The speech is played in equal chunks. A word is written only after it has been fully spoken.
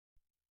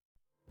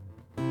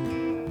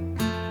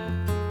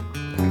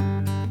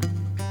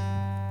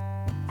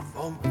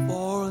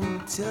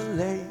until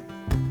late.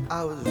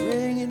 I was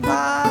wringing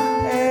my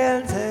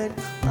hands and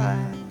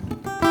crying.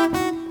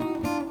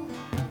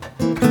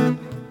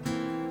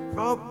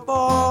 From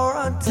 4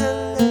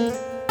 until late,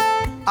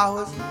 I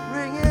was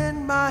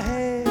wringing my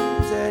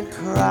hands and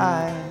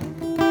crying.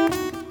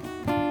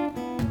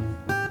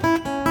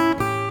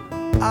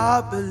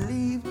 I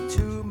believe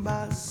to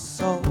my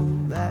soul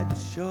that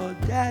your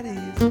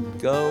daddy's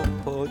go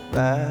port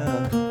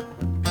bound.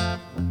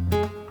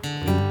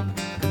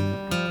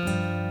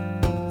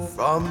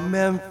 From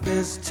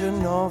Memphis to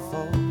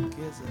Norfolk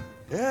is a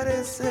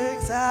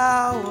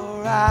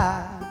 36-hour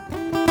ride.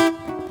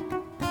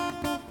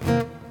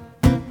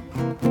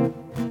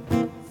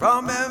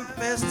 From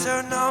Memphis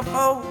to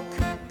Norfolk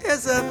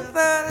is a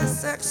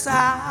 36-hour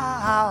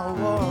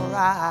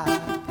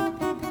ride.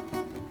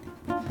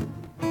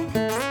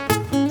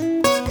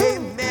 A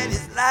man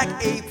is like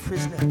a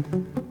prisoner,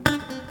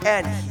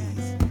 and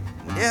he's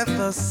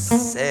never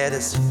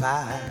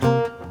satisfied.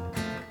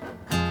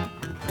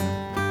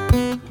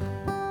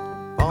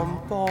 From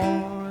 4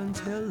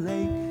 until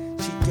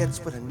late, she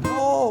gets with a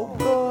no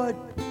good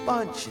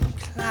bunch of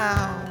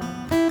clowns.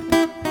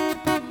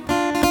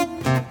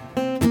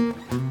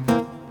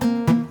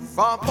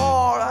 From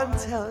 4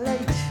 until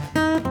late,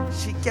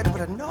 she gets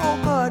with a no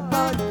good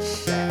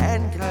bunch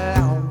and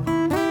clowns.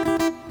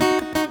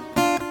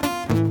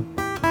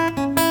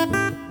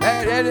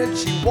 And then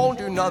she won't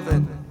do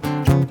nothing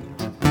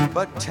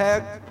but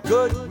tear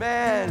good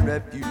man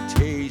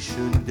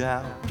reputation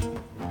down.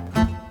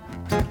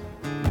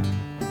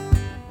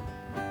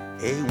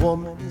 A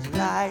woman is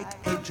like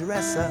a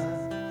dresser,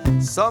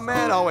 some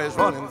man always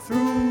running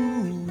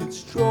through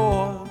its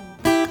drawers.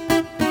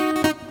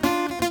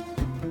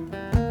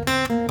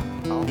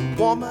 A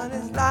woman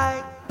is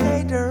like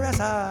a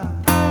dresser,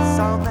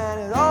 some man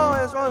is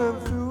always running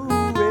through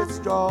its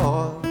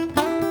drawers.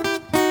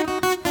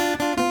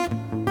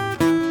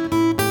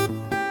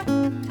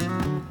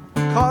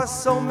 Cause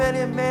so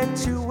many men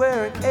to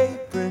wear an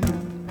apron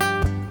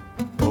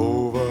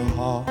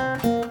overhaul.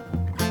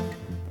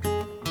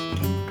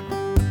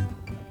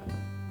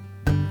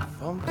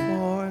 From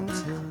 4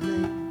 until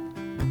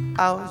late,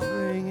 I was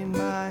wringing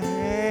my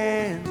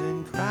hands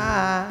and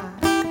crying.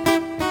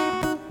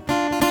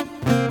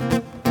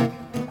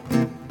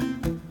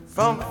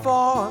 From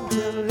 4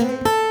 until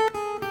late,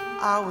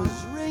 I was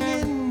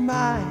wringing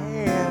my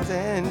hands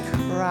and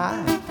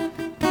crying.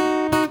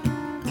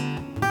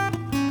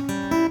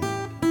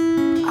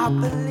 I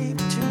believe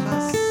to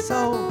my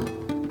soul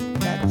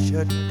that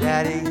your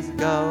daddy's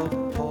go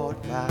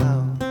port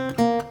bound.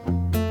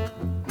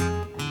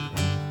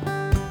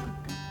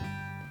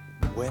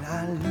 When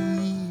I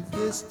leave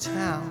this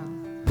town,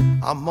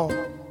 I'm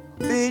gonna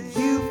bid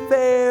you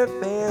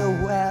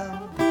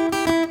farewell.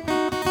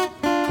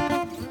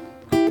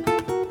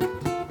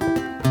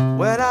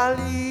 When I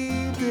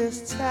leave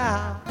this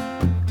town,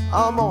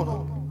 I'm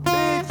gonna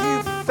bid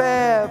you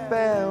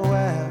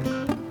farewell.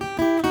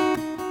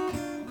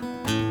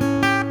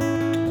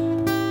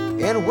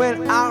 And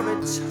when I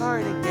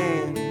return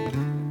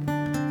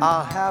again,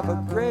 I'll have a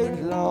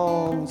great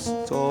long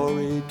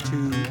story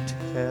to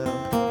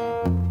tell.